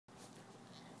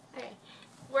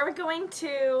we're going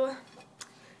to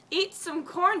eat some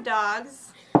corn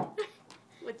dogs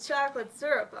with chocolate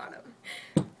syrup on them.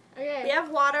 Okay. We have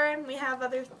water and we have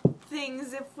other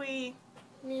things if we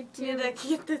need to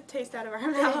keep the taste out of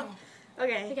our mouth.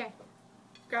 Okay. Okay.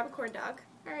 Grab a corn dog.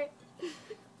 Alright.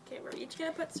 Okay, we're each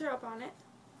going to put syrup on it.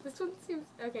 This one seems...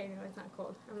 Okay, no, it's not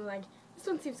cold. I'm like, this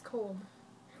one seems cold.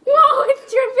 Whoa,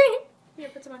 it's dripping! Here,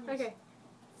 put some on yours. Okay.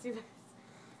 Let's do this.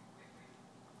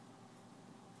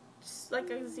 Just like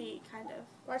a Z, kind of.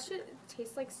 Why should it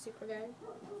taste like super good?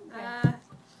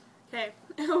 Okay.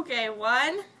 Okay,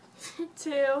 1,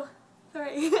 2,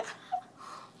 3.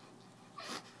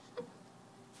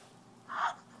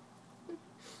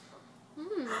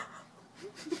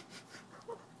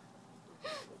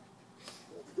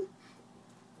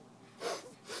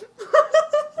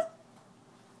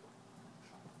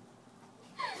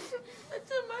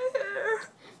 It's in my hair.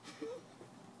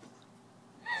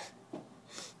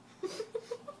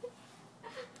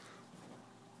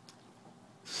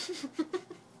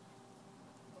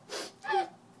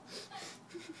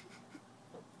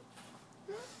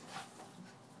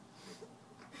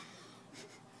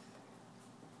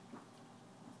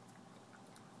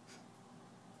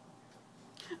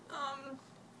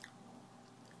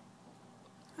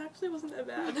 Actually wasn't that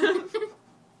bad.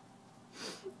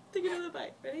 Take another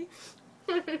bite. Ready?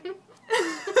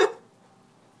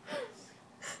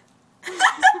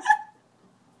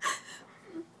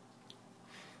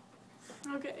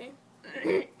 Okay.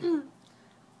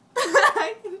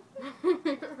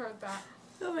 Heard that.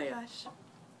 Oh my gosh.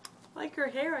 Like her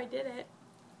hair, I did it.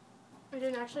 It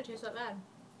didn't actually taste that bad.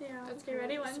 Yeah. That's Okay,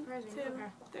 ready? 1, 2, surprising.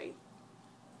 Okay.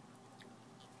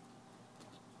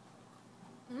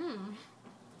 3. Mmm.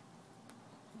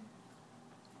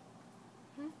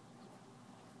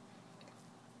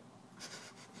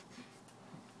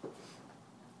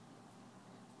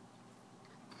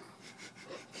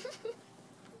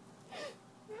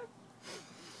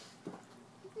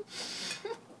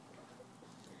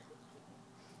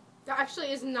 That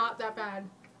actually is not that bad.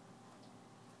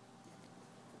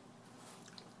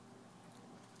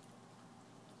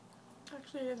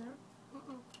 Actually, it isn't.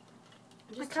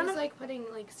 It just kind tastes of like putting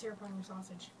like syrup on your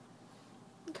sausage.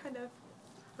 Kind of.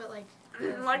 But like...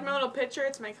 Like my little pitcher,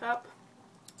 it's my cup.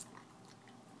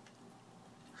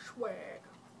 Swag.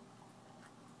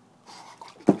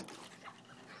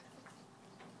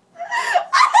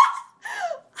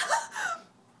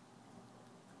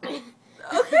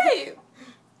 Okay.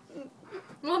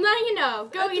 Well, now you know.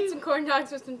 Go eat some corn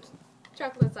dogs with some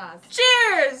chocolate sauce.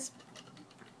 Cheers!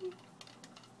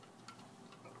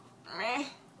 Meh.